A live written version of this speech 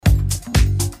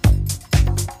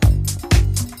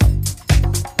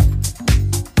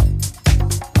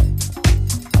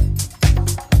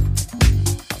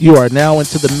You are now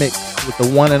into the mix with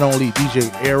the one and only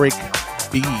DJ Eric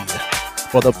B.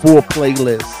 For the full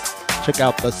playlist, check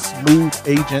out the Smooth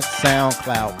Agent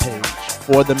SoundCloud page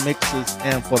for the mixes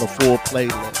and for the full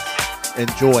playlist.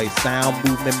 Enjoy Sound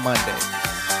Movement Monday.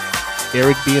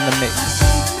 Eric B in the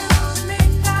mix.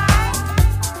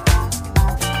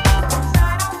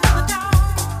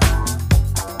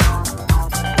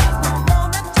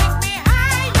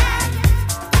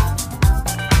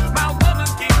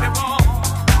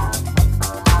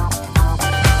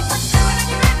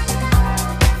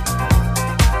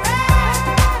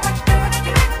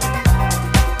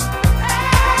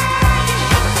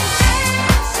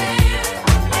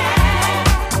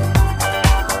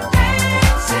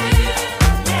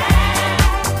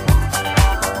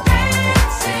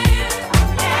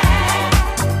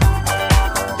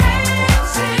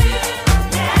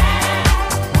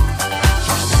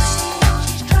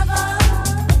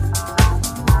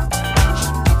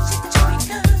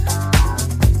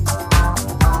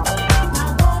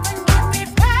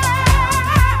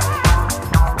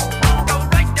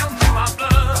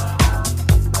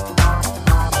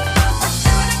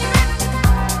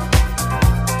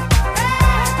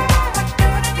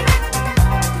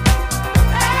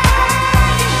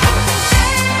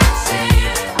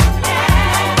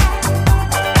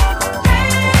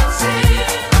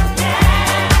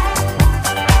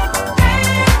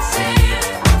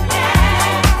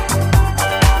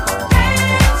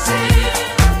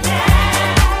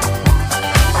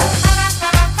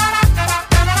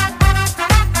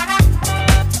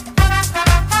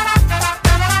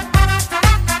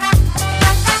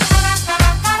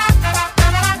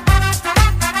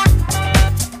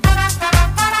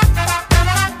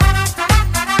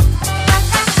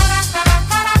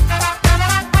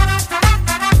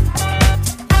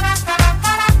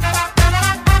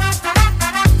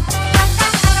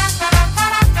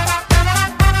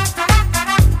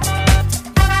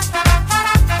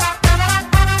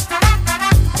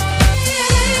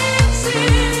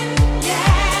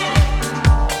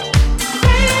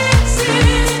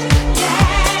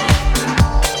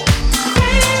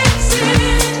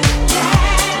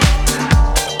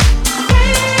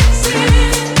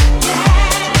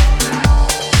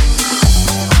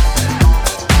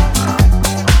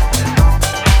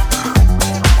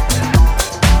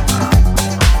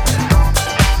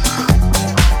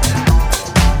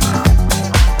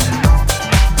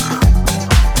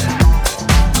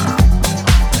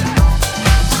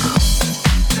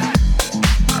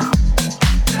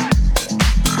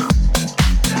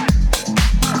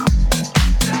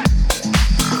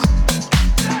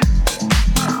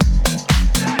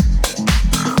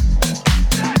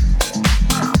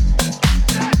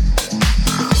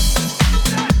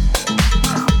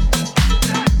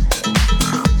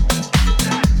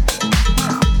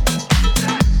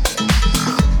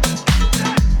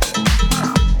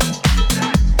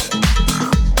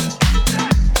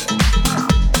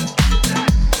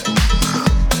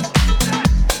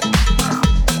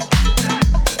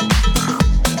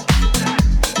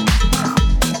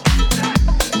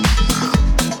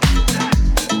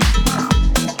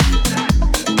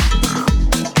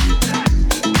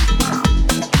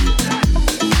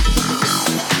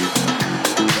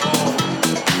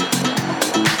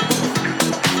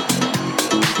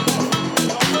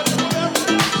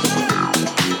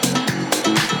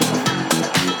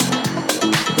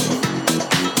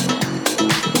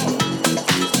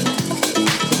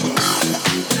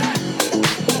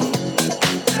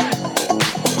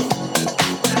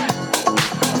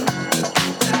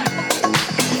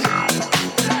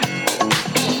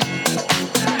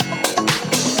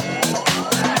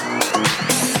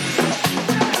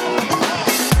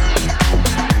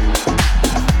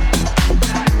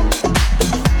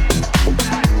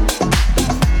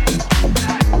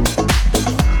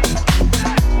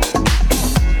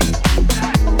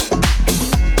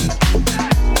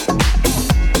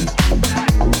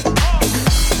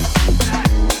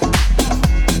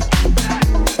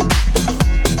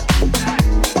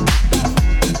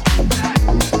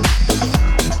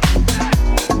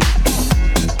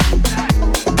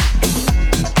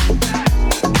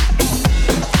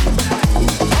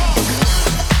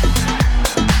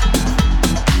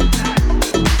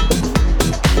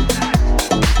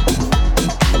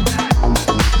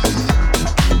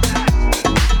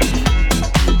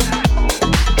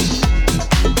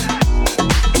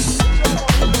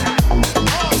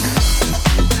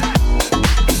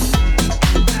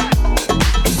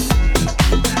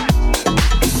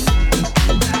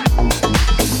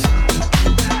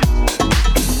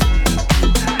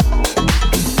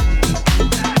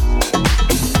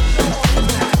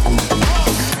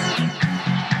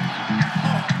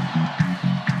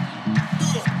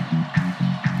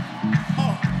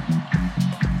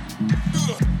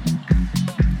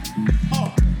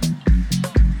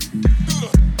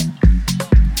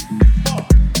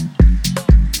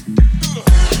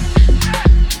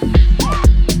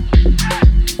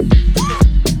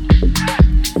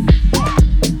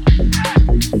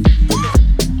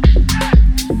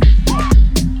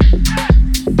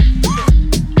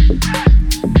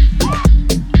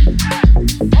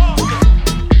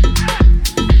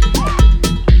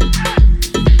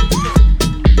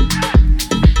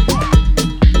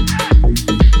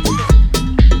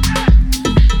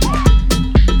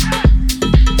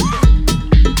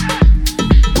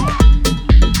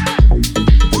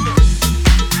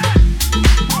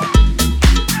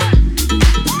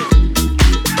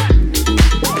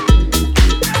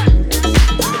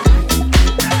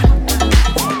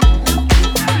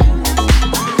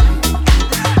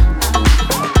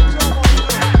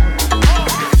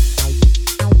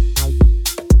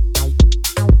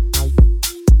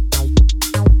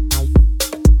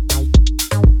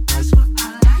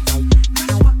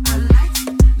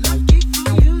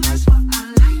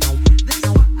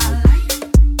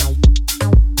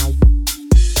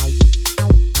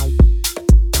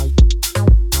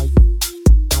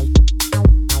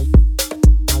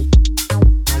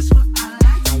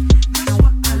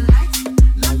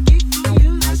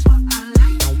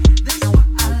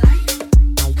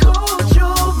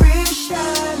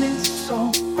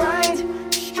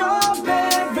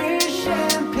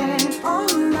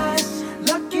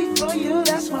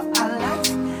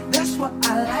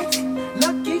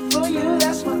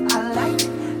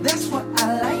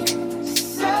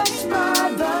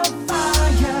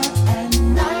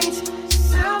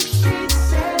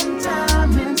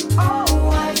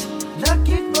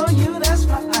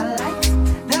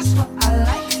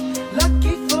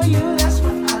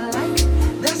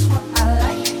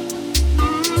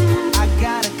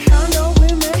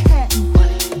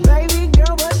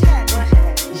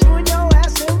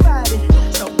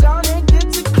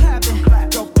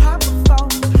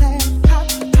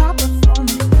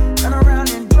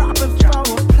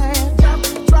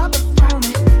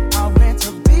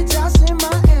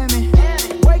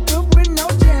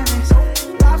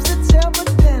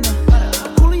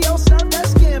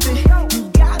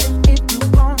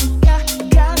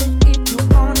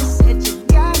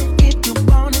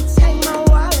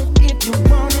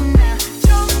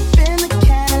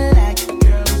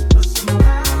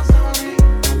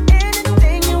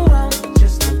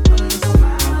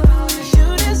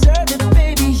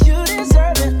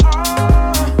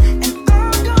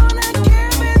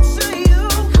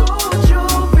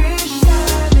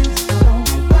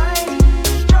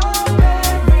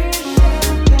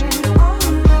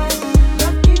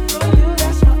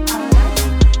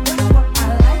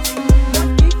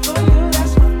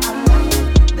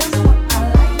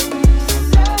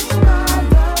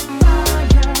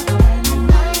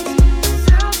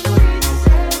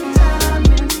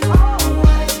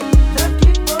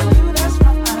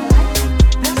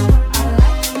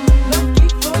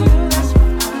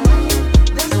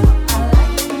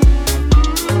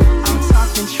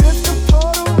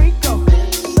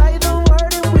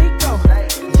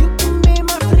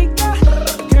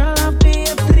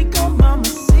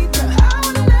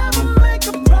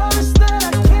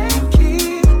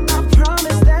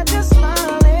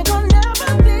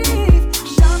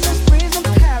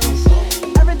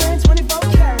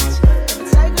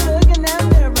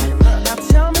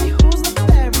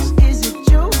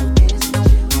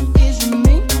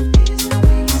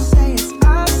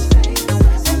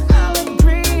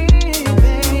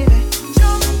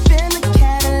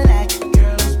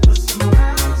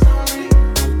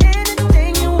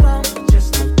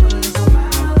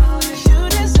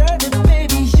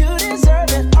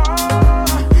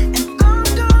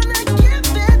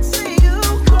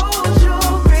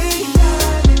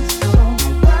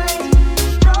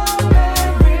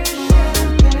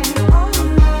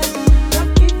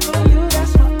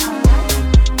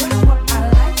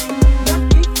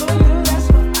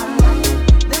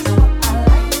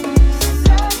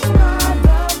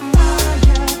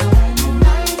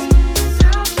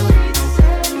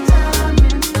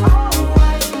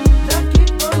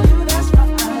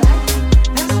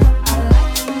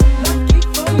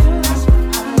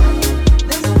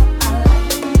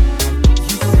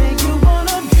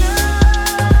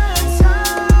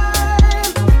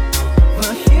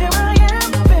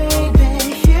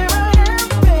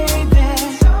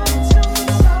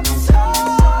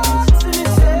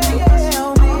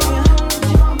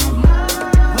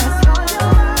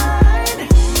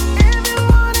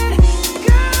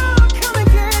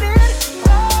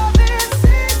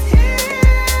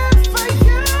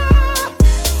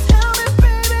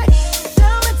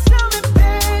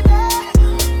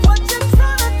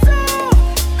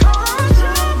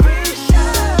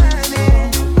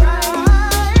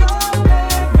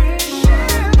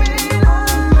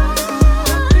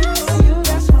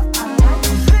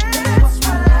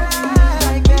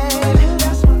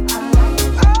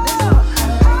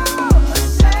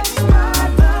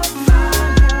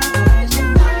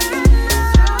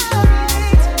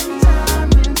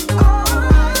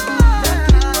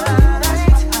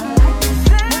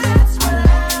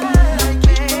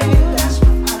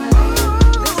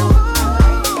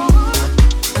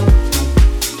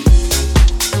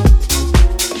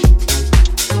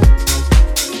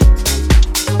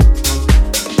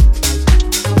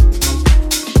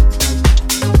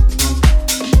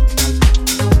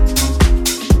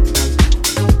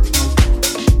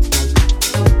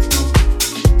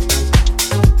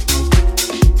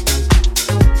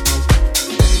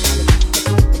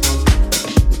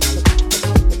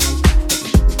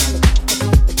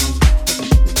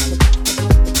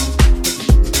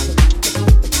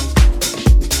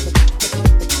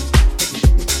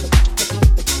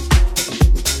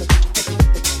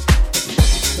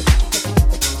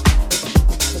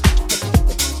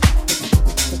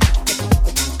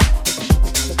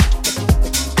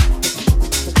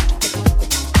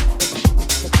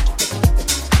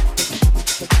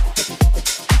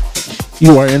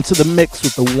 You are into the mix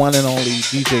with the one and only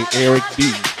DJ Eric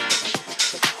B.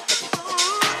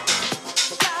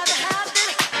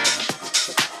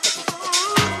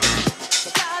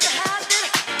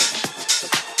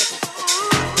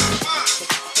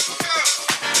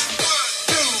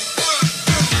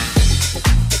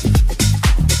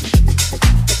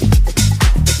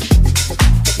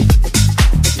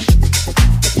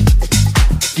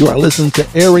 You are listening to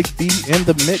Eric B in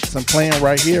the mix, and playing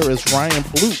right here is Ryan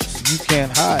Blutes, You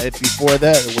Can't Hide. Before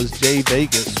that, it was Jay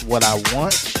Vegas, What I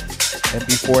Want. And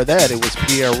before that, it was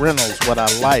Pierre Reynolds, What I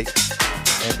Like.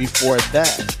 And before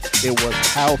that, it was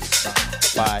House Style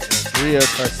by Andrea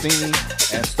Tarsini.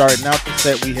 And starting out the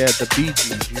set, we had the Bee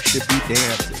Gees, You Should Be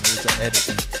Dancing. It was an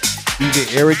edit.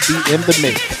 DJ Eric B in the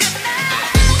mix.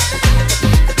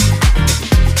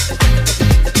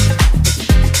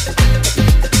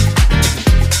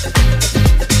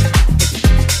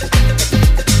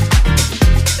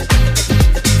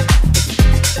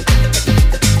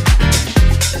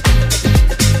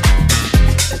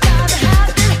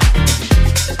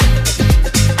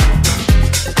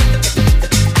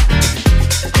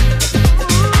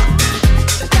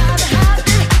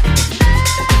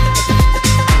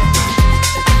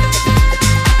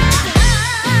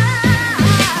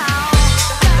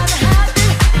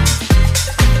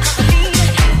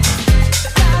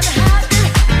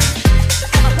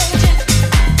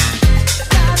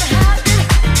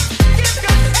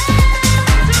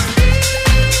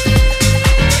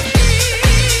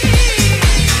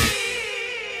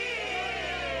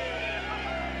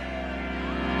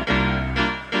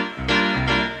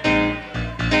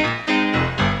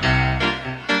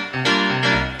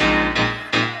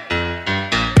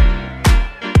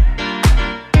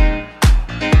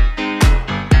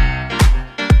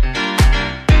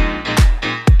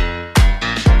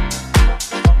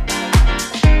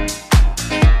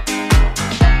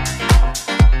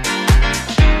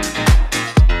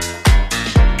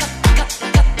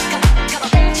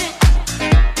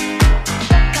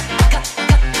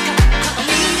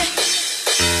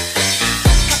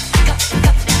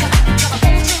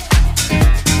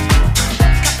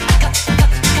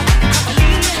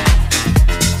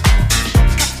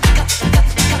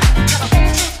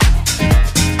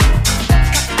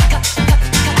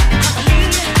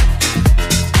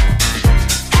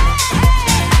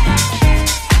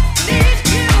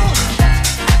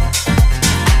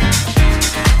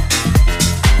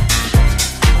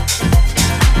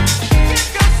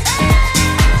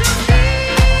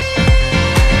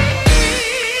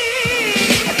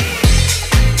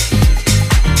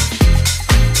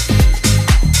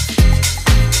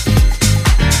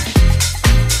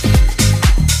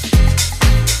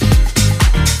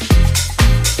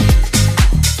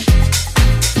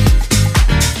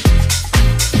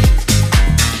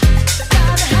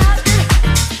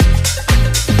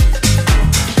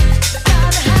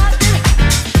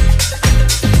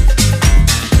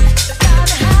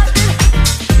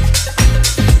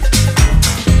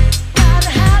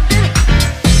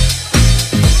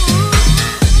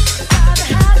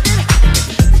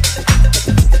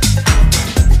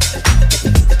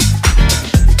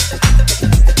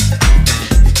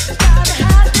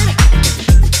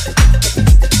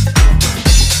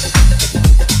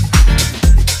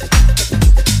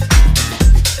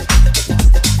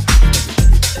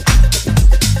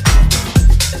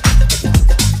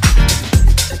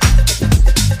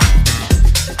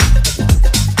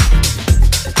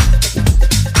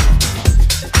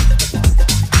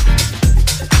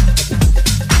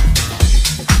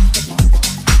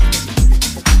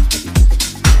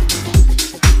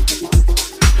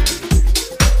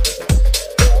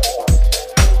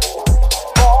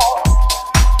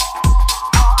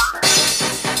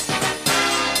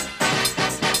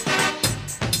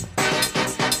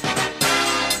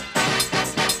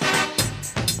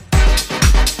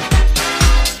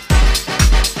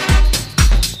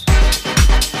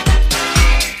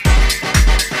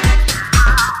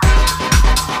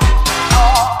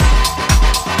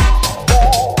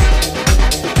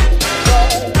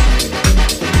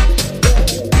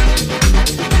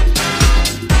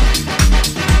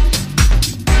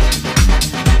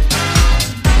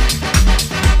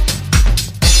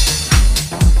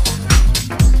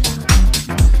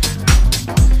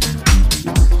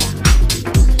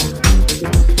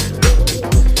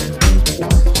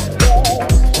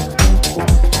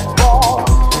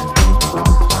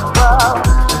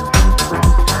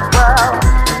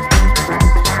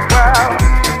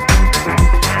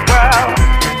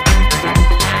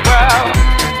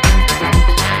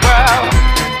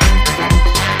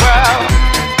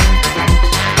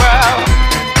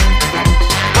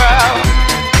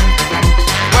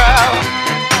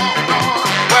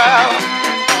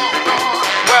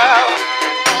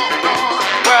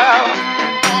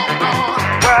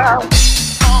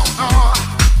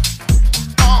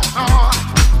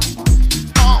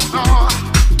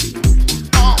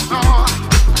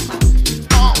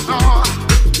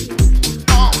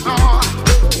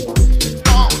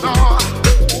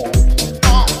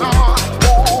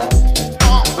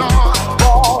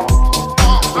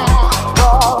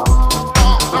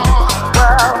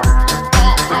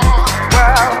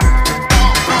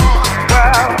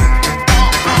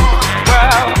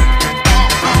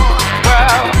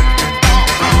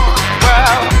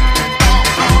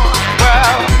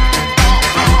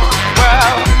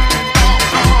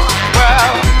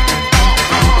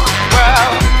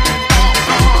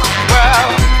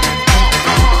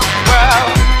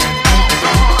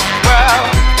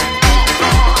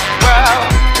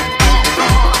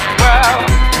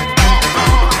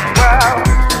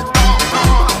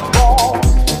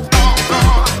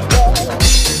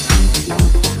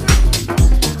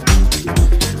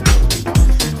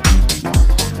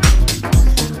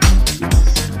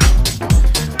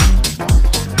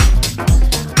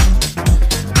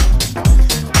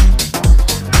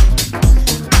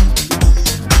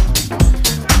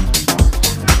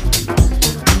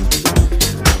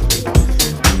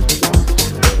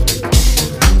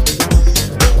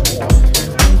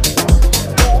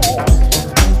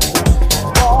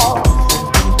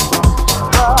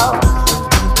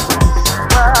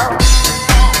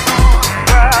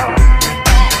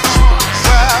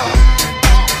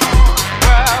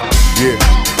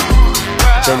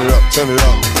 turn it up, turn it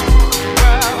up.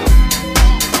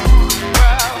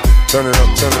 Turn it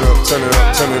up, turn it up, turn it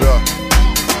up, turn it up.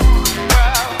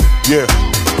 Yeah.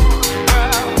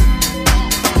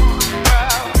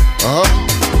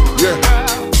 Yeah.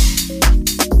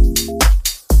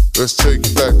 Let's take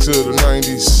it back to the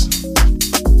 90s.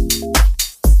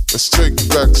 Let's take it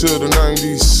back to the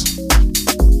 90s.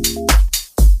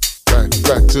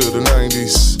 Back to the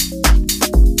 90s.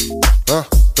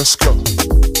 Let's go.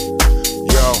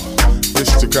 Yo,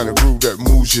 this the kind of groove that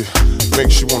moves you,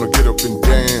 makes you wanna get up and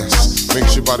dance,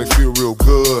 makes your body feel real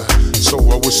good. So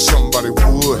I wish somebody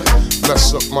would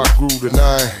mess up my groove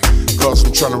tonight, cause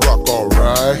I'm tryna rock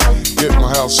alright. Get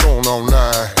my house on all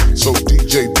night. So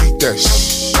DJ beat that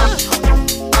shh.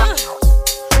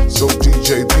 So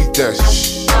DJ beat that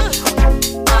shh.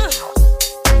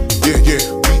 Yeah,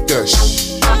 beat that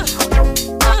shh.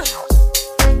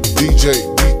 DJ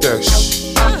beat that shh.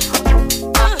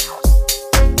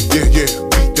 Yeah,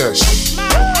 beat that shh.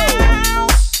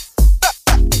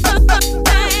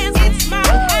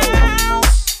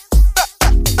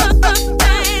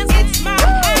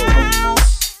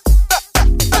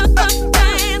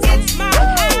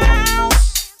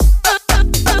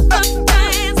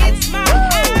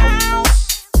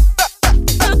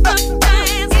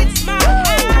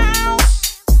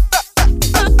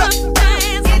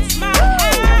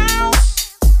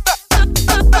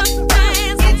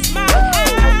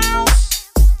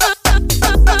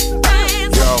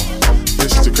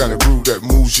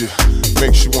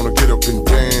 Makes you wanna get up and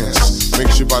dance,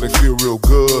 makes your body feel real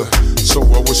good. So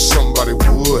I wish somebody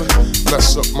would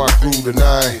mess up my groove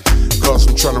tonight, cause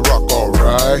I'm tryna rock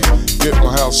alright. Get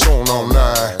my house on all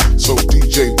night. So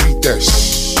DJ beat that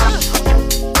shh.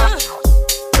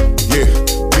 Yeah,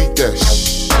 beat that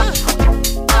shh.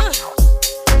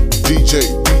 DJ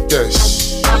beat that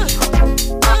shh.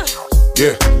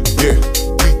 Yeah,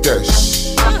 beat that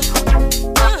shh.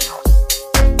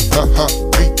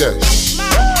 Beat that shh.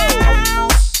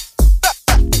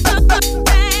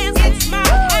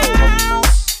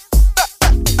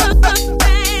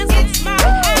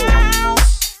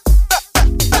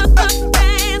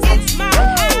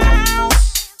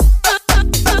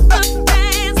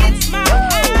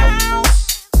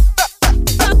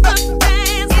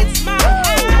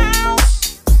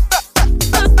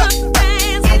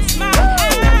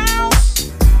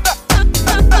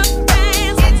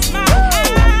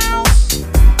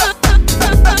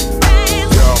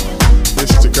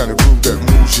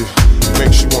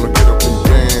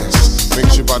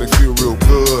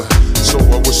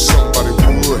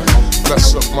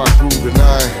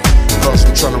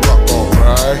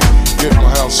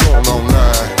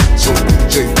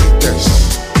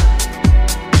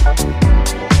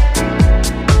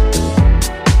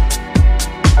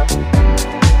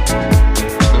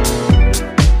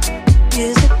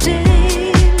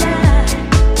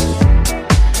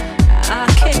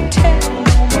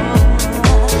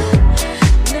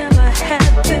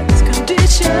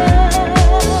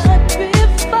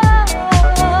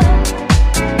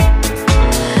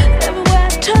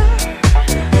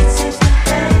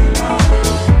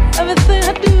 Everything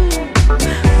I do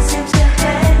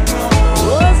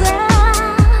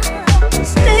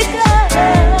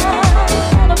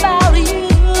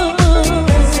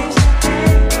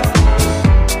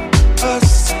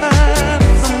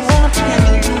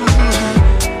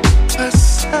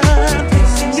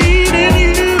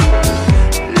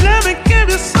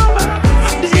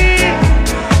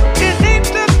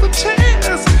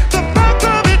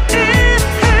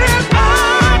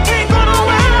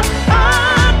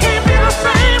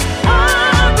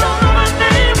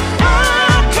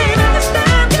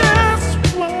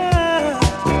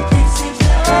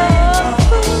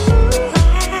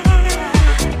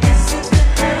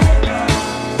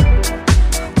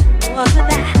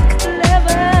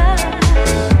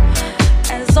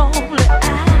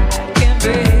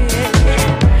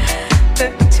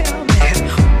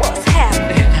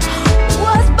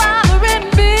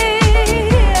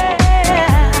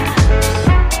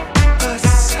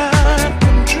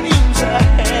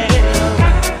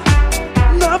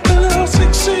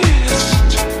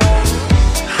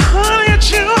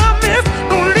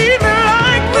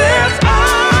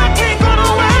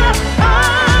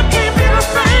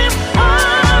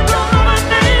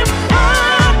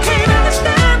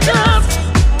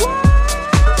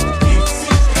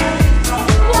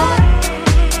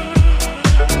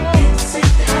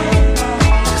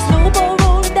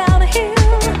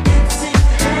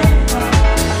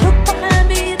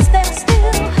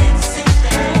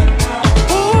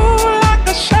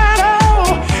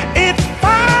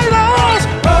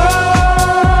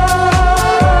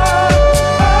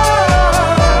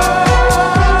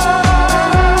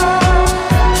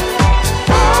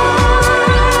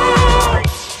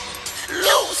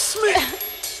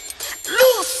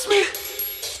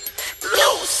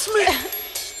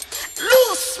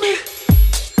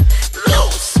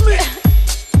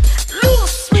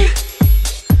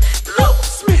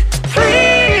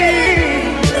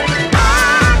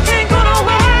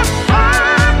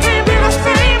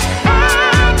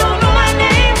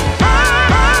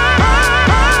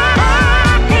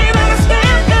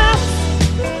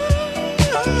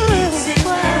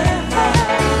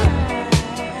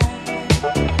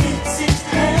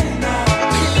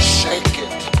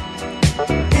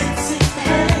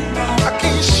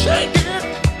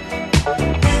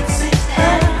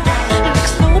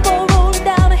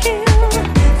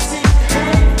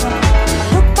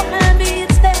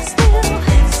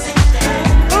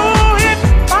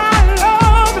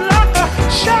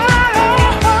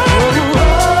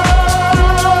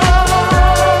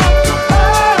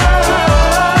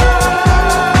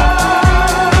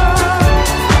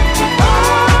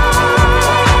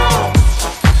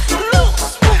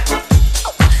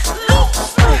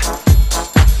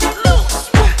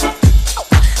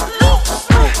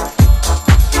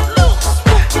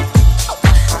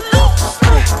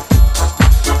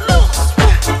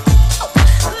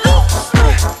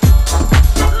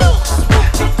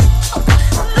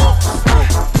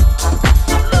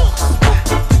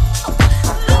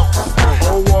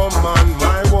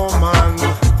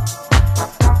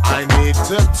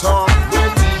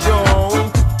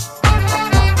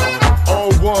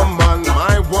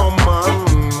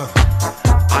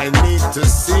need to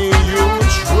see you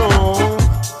through.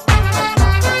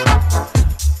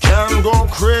 Can go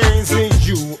crazy,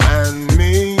 you and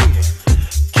me.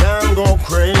 Can go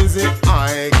crazy,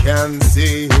 I can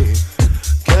see.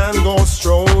 Can go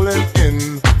strolling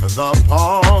in the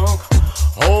park,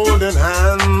 holding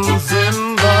hands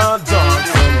in the dark.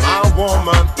 So my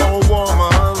woman, oh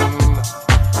woman,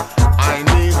 I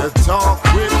need to talk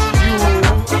with you.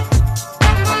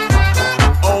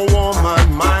 Oh woman,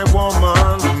 my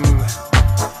woman,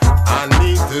 I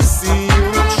need to see you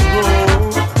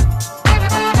through.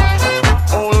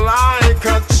 Oh, like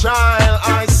a child,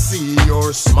 I see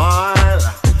your smile,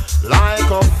 like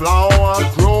a flower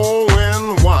growing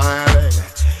wild.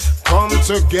 Come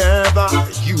together,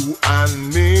 you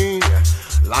and me,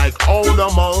 like all the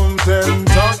mountain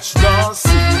touch the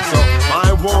sea. So my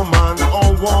woman,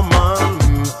 oh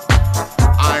woman,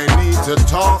 I need to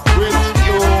talk with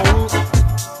you.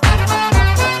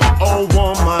 Oh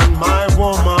woman, my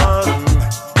woman,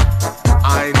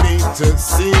 I need to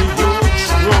see you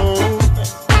through.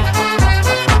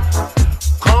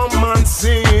 Come and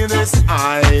see this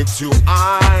eye to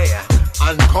eye,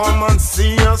 and come and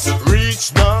see us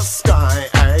reach the sky.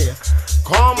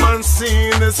 Come and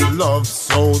see this love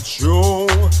so true.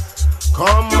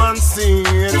 Come and see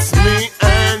it's me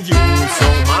and you. So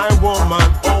my woman,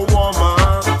 oh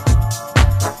woman,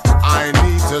 I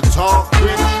need to talk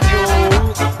with you.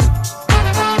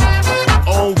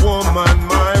 Oh woman,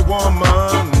 my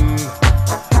woman,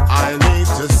 I need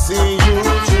to see you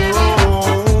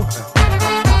through.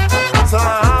 I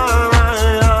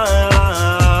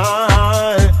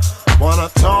wanna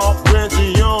talk with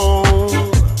you.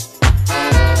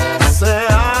 Say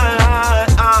I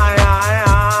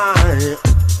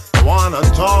wanna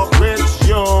talk with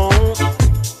you.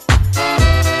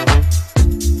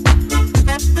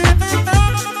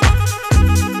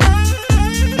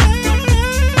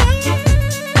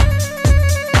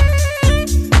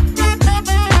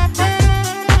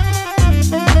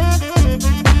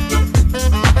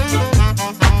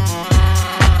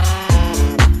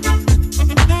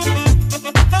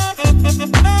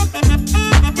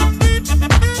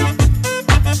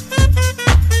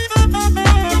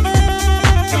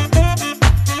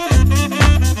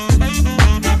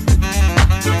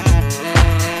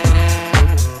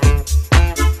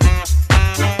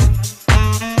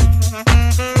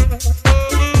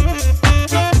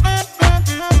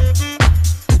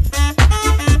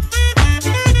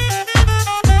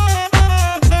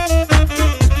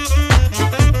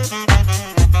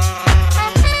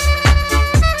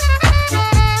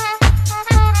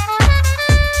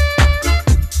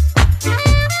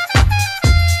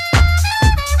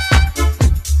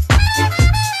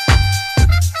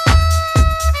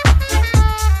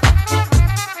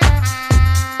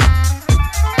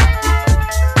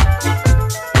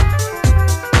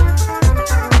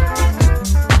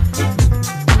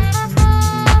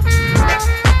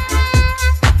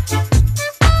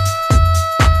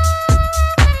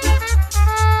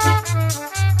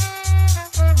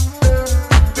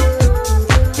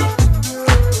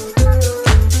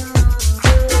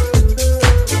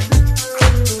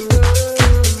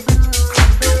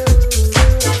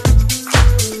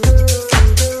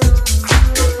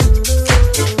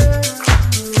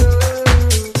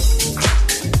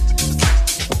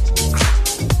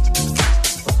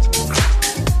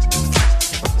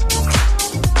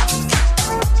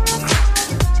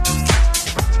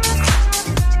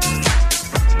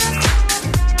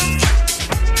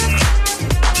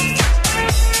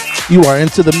 You are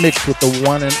into the mix with the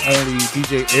one and only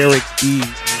DJ Eric B.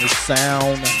 and his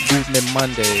Sound Movement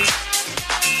Monday.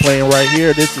 Playing right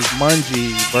here, this is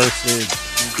Mungie versus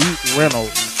Beat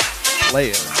Reynolds,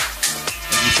 Player.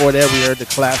 And before that, we heard the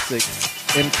classic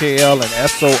MKL and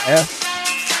SOS,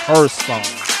 Her Song.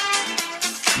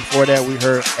 Before that, we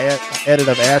heard edit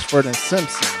of Ashford and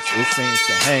Simpsons, It Seems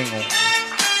to Hang On.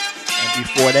 And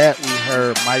before that, we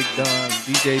heard Mike Dunn's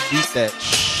DJ Beat That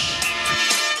Shh.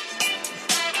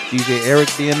 DJ Eric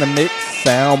B in the mix,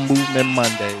 Sound Movement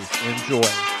Mondays. Enjoy.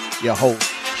 Your host,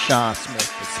 Sean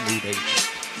Smith, the Smooth Agent.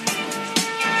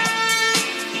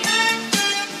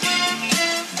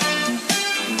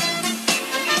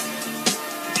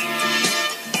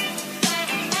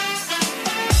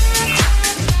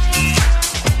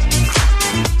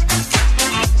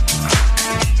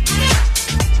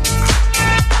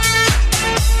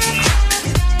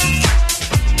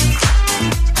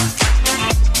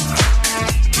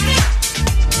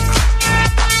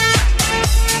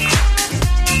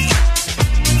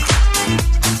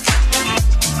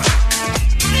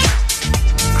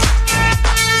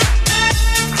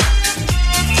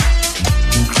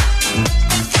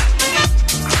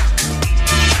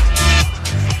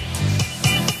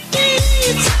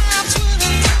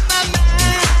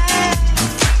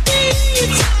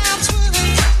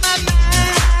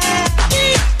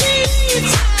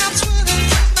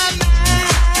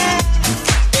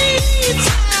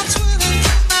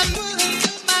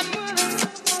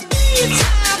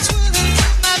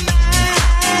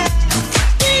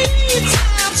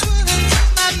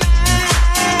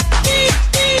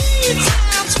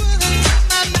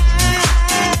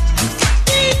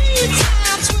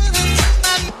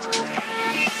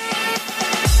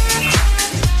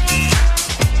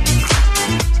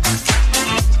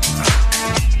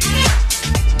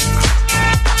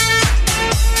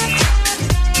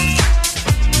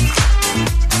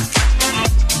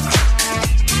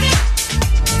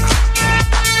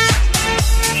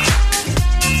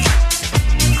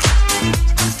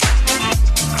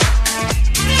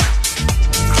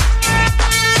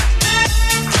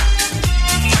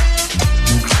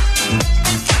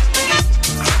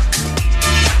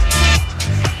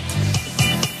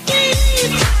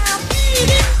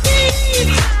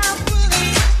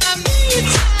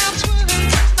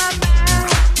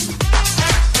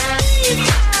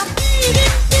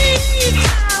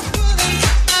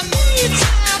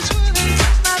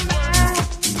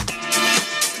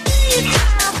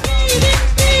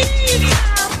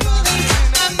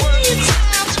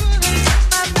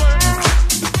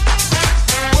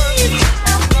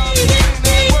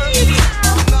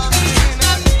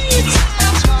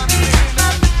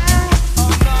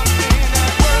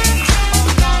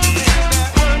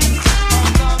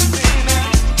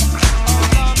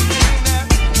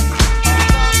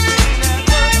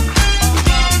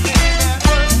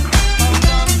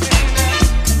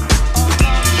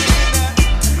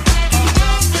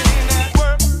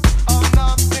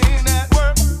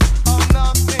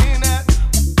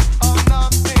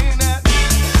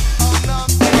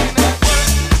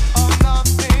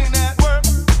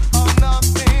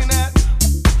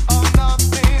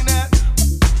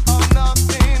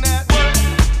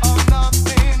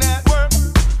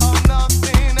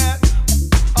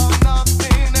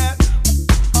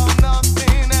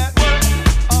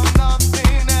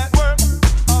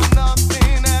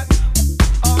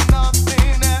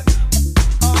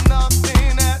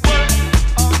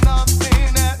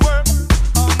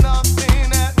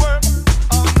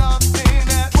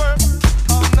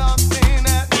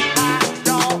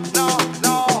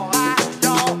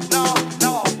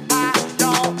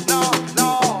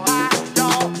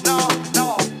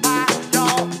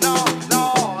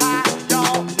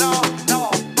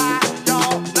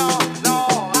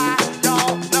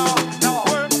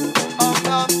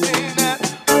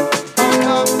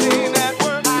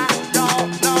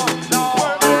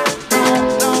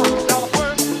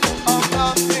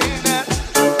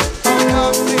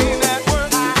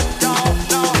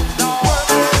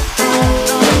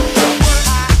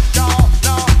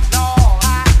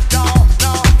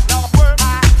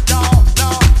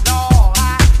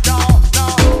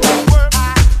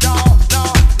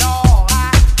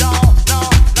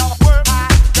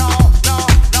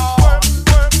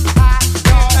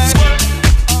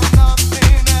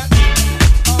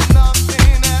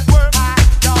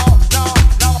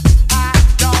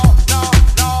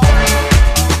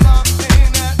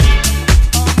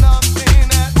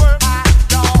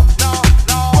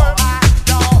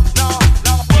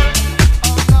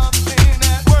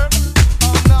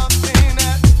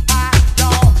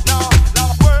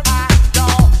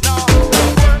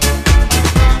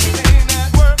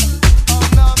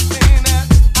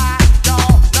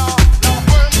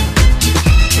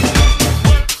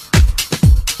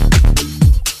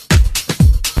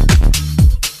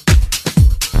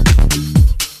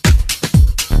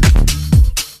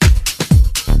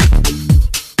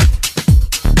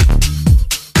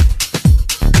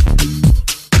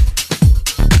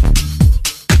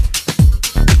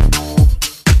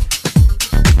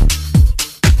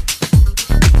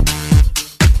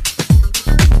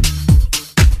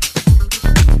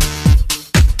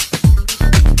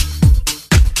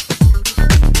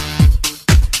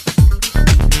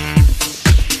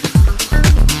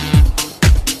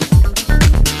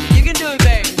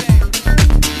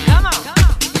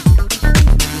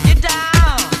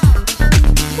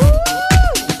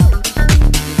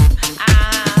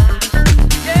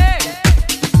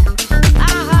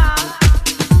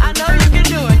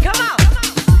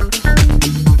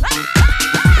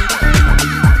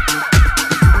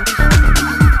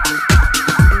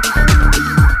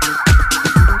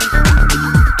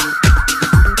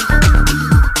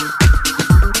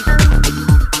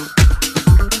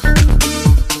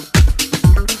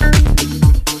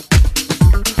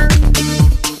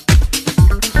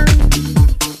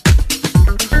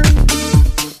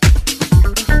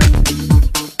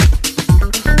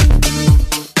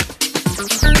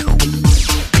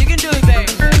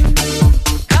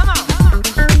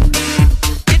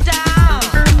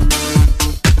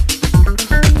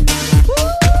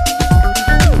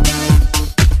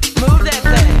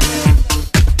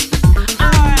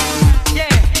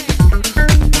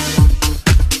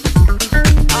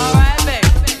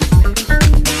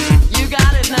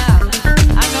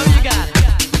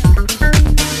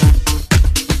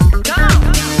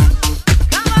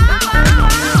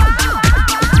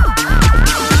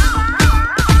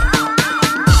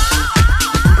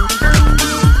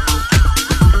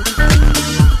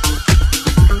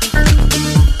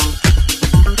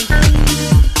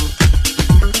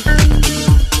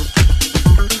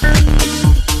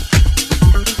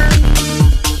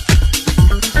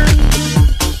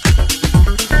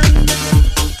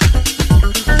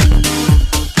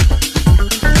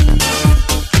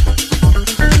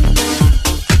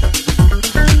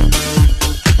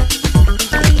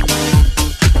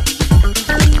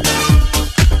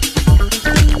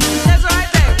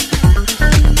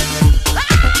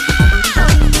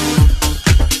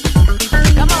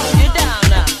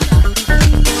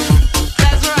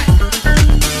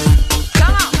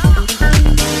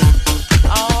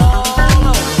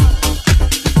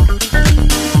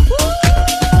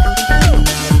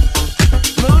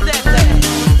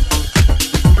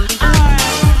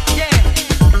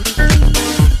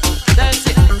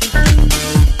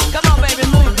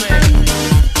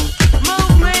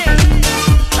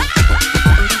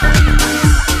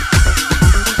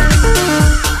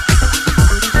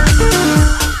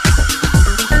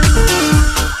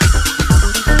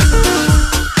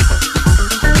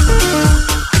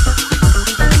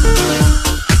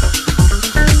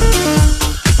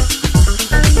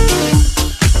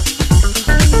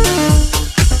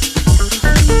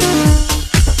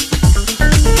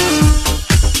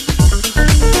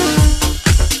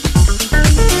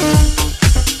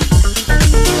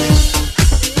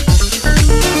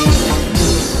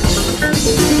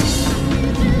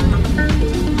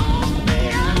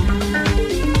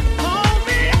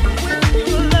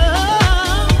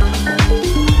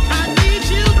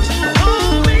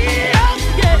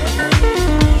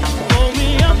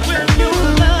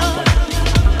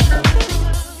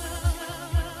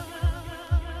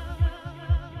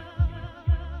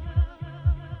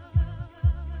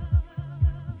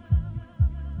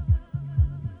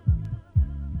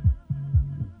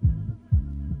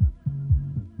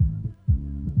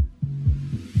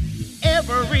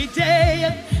 every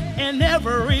day, in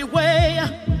every way,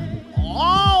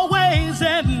 always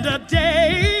and a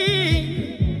day.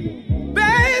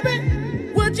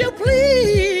 Baby, would you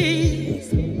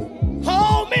please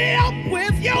hold me up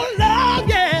with your love?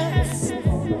 Yes,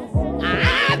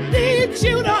 I need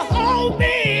you to hold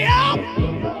me up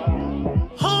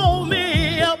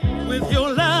with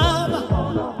your love.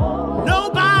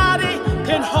 Nobody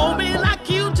can hold me like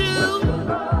you do.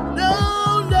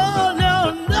 No, no,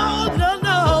 no, no, no,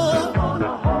 no.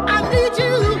 I need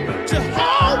you to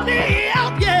hold me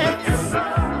up, yes.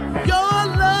 Your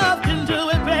love can do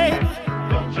it, baby.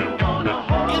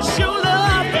 It's your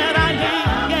love that I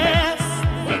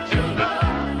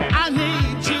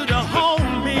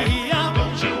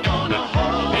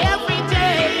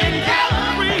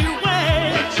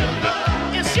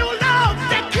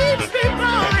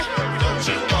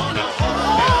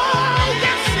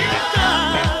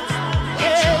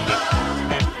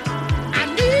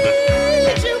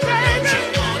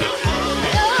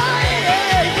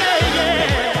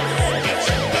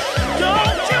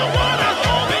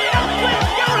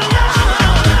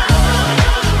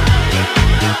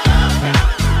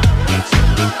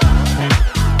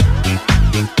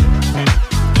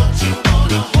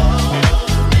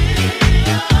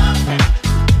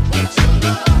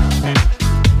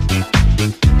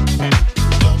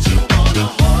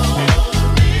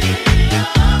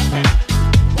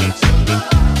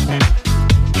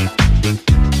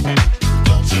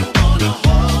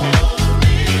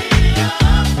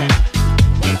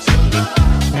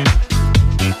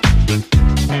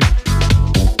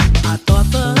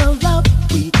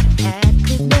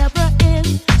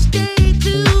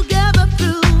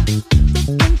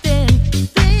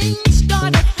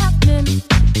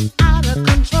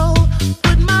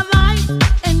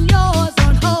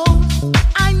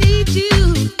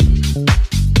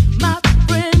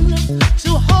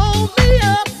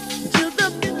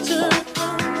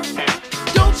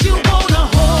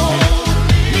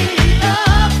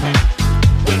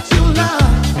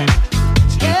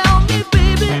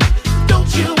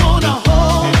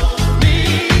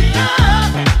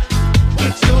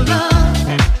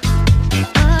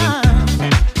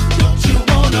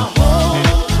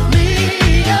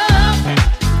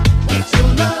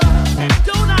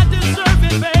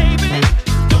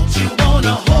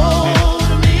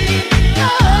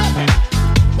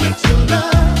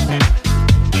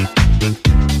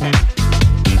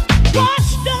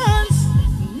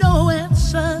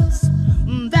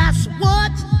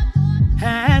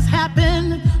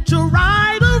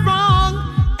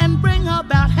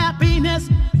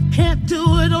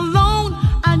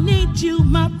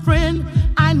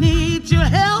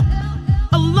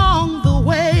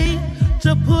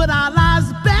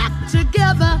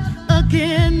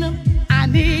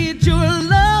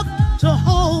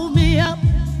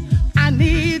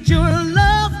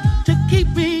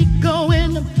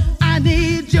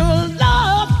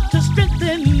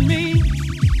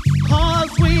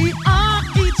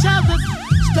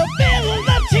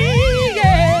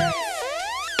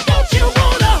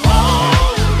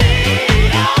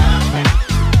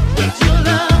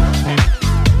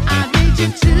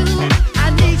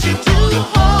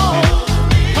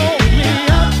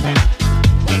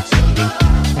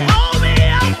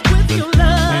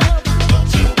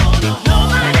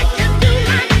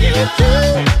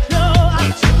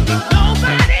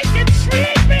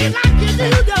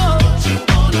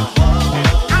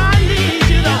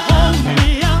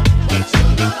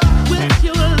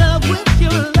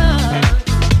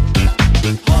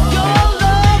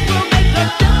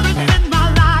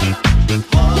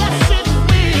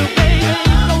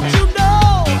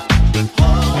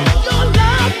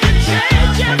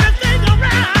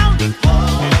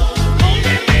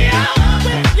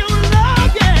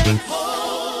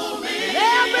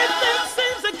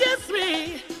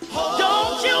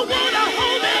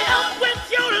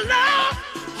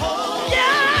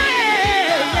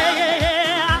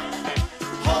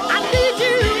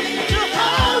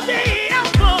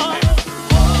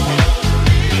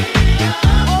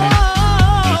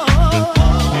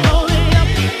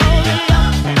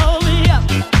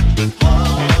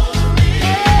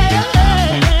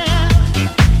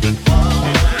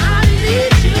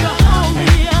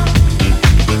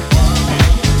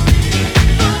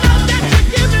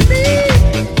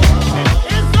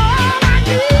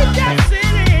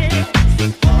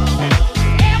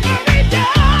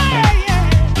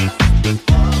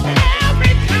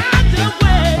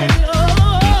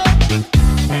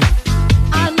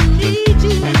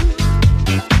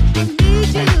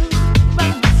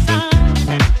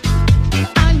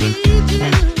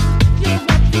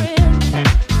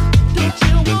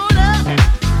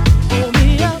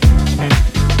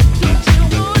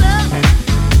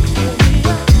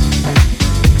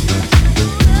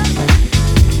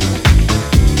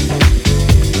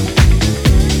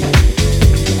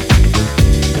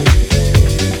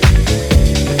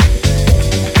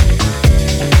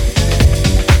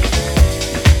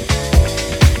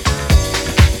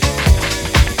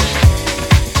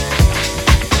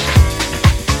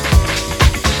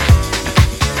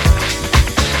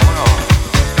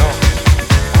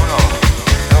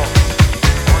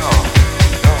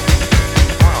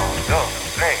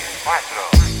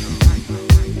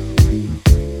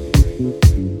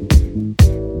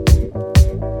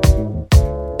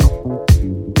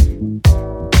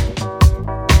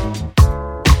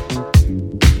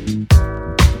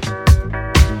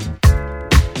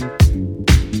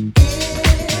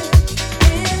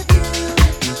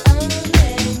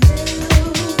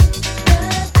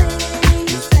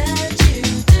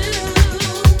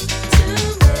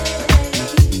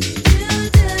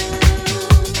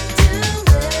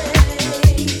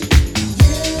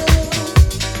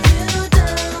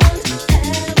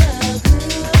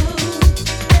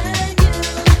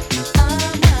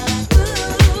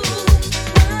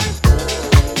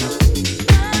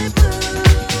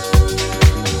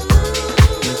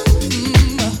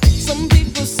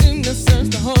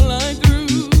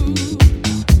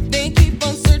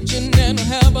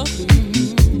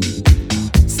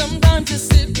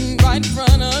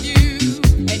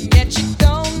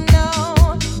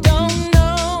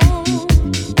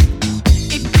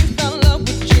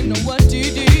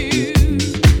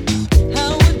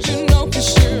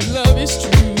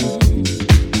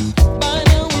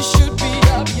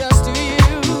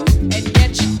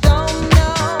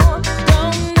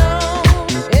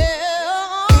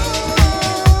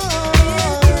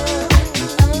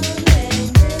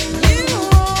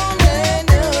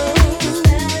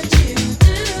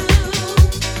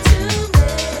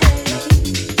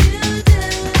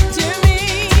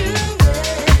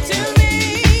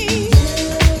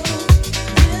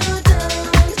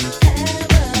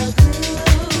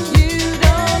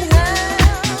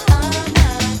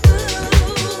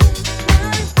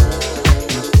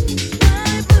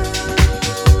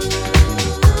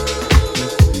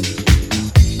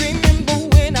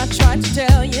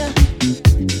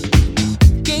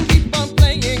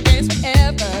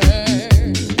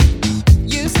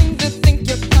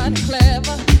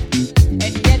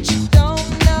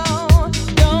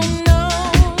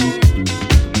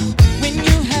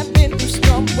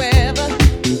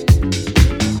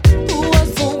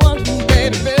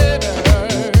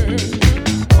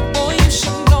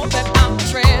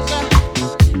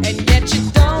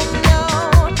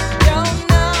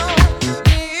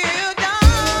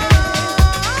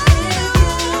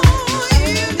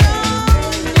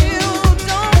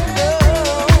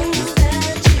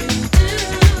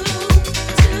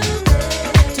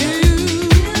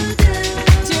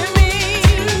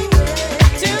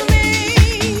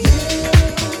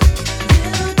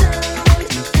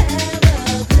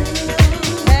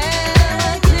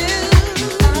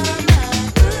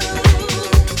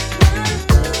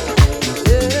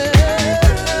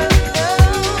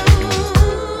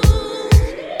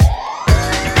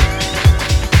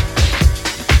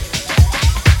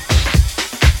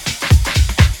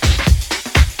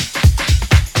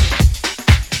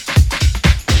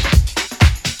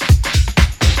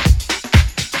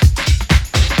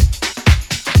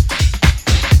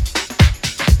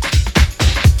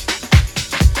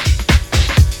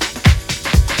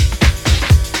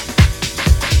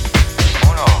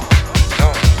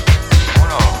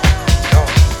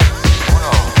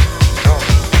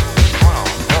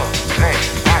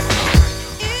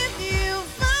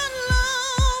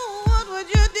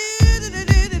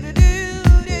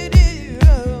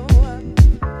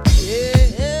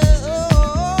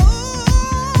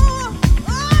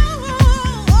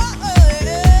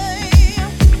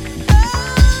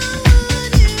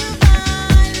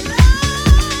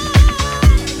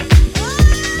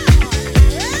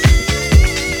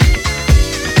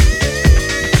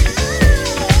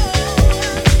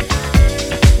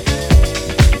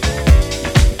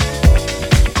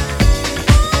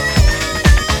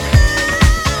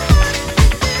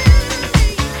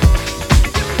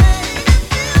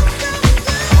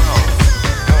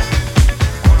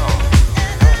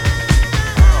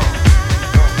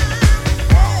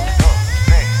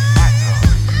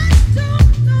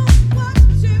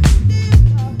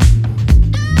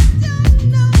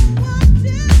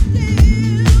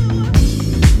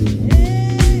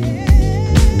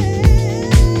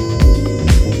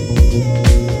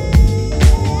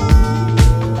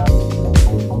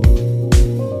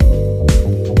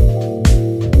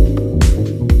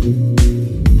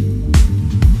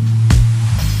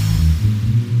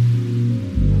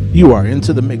You are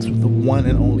into the mix with the one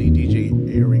and only DJ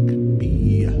Eric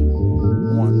B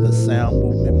on the Sound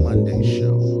Movement Monday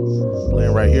show.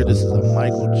 Playing right here, this is a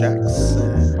Michael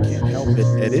Jackson Can't Help It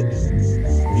edit.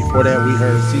 Before that, we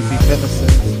heard CeCe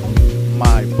Peniston's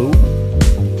My Boo.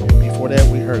 Before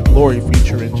that, we heard Glory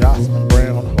featuring Jocelyn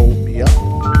Brown, Hold Me Up.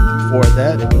 Before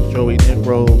that, it was Joey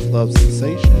Negro's Love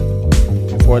Sensation.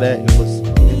 Before that, it was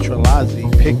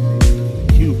Intralazi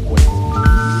Picnic, Cube Boys.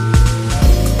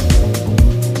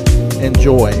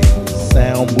 Enjoy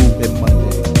Sound Movement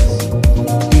Mondays.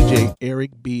 DJ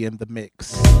Eric B in the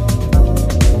mix.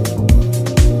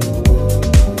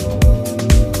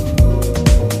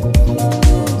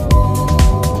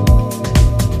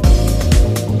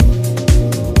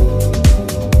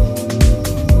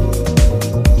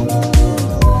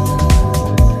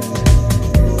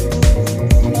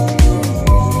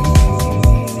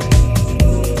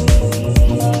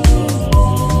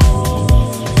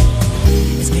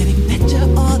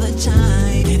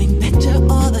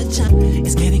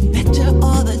 It's getting better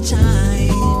all the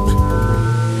time.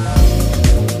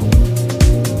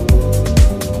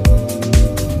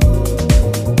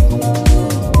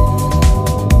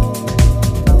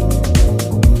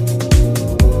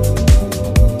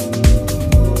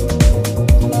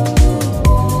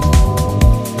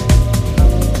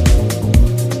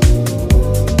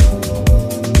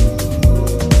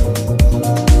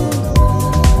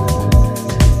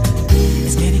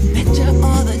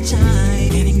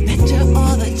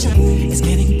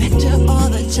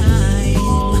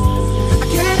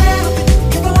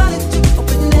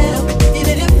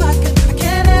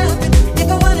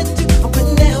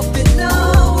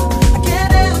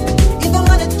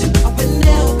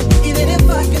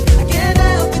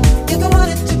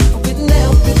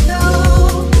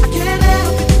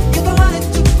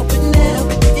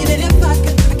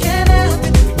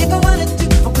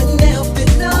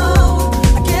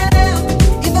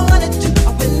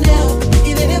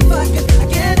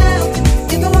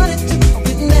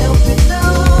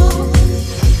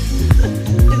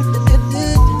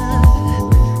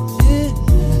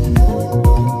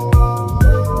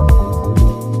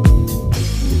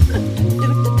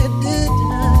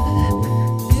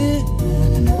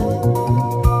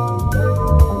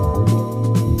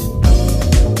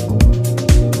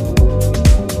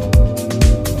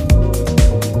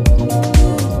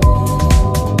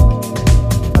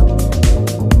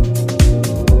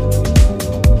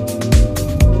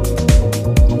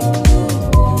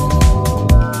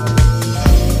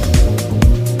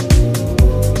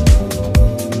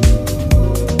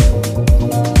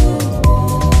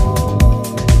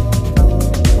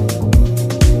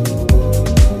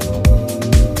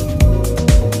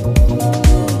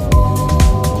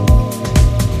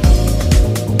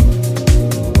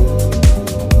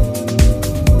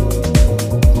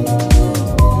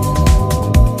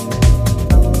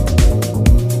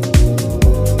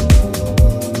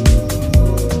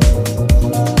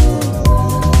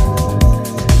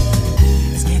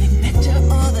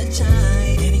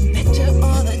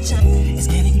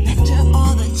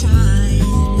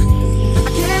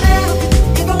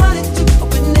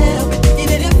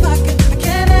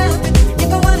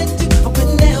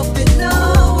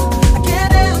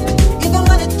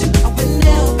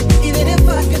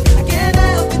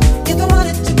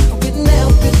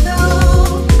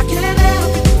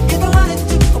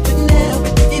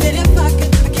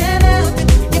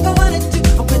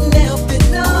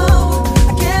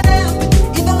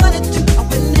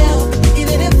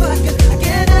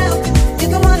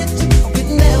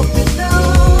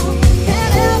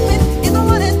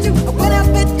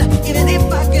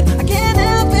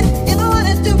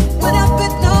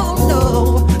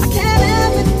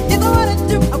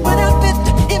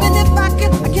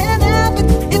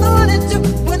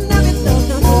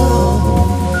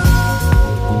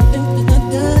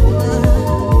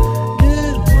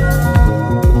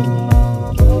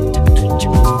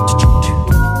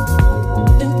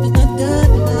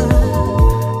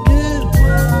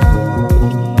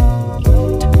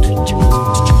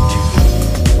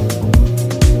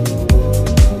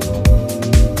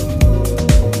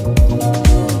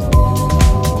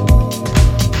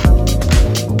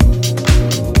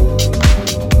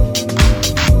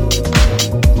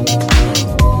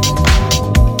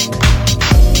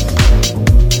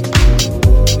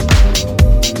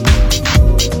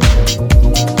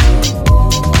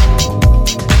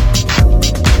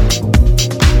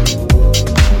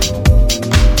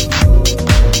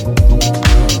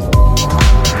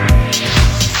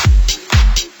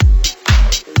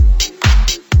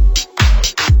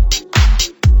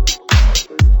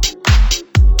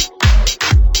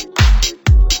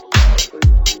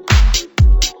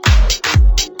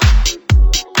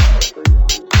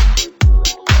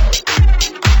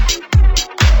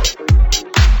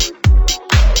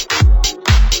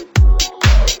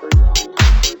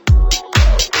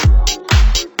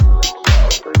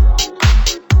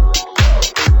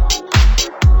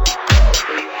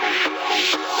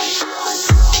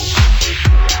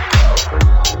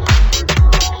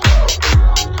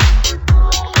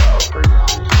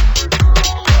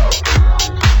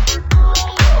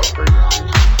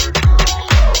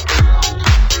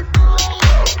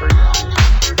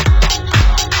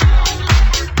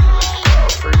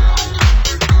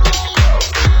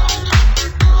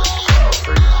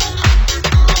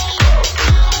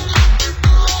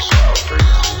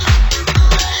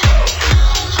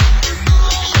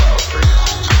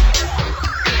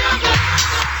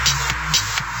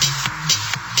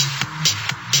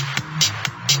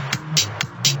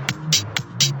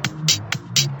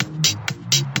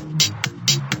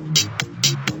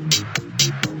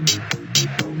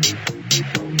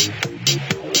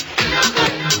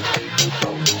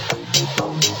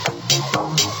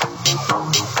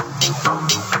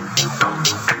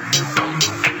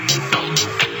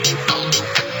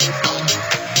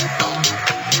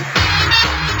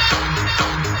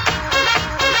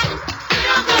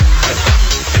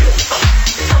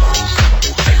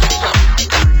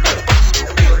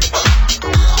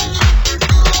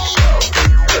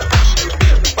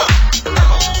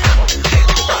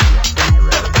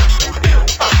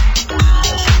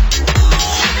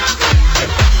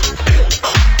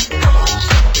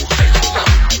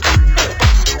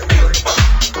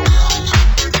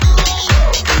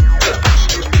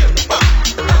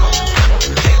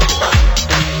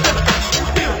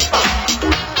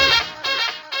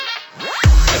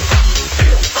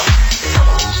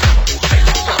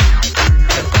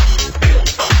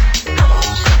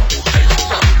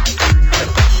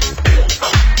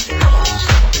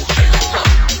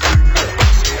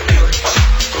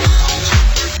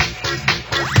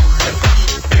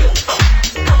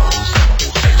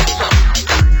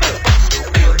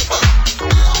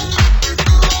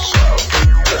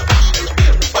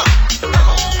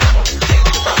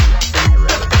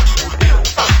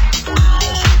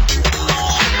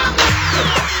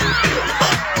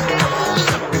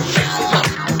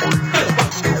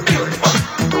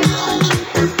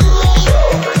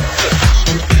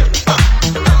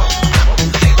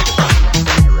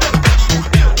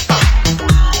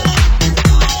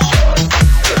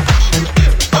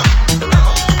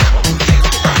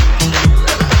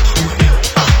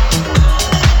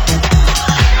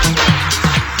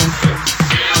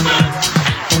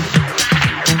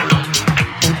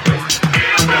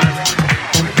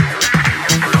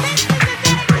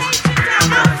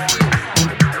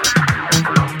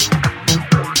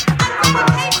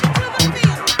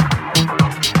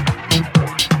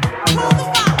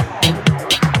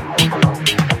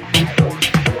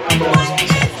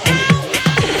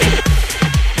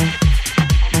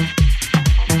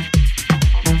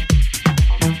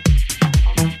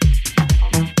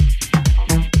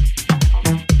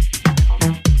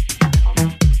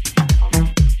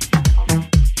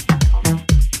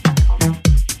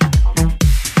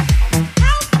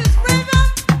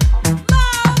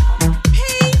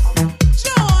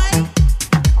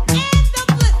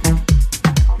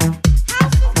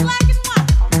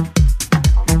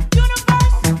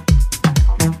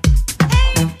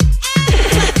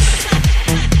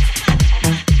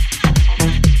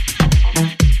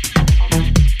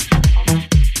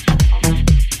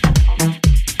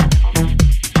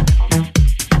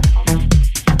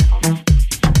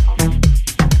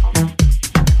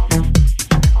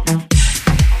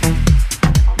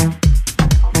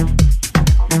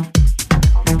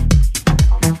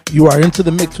 You are into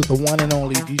the mix with the one and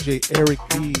only DJ Eric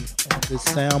B on this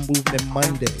Sound Movement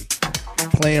Monday.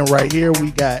 Playing right here, we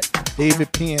got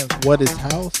David Penn's What Is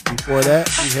House. Before that,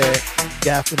 we had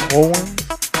Gaffin Owens,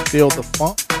 Feel the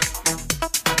Funk.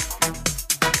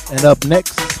 And up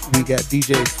next, we got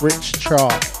DJ Fritz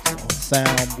Charles on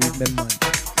Sound Movement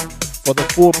Monday. For the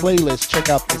full playlist, check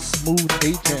out the Smooth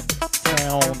Agent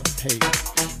Sound page,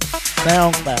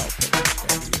 SoundCloud page.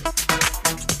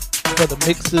 For the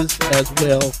mixes as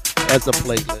well as a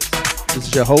playlist. This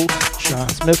is your host, Sean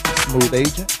Smith, the Smooth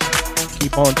Agent.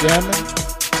 Keep on jamming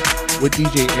with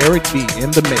DJ Eric B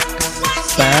in the mix.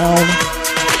 Sound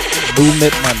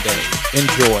Movement Monday.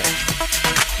 Enjoy.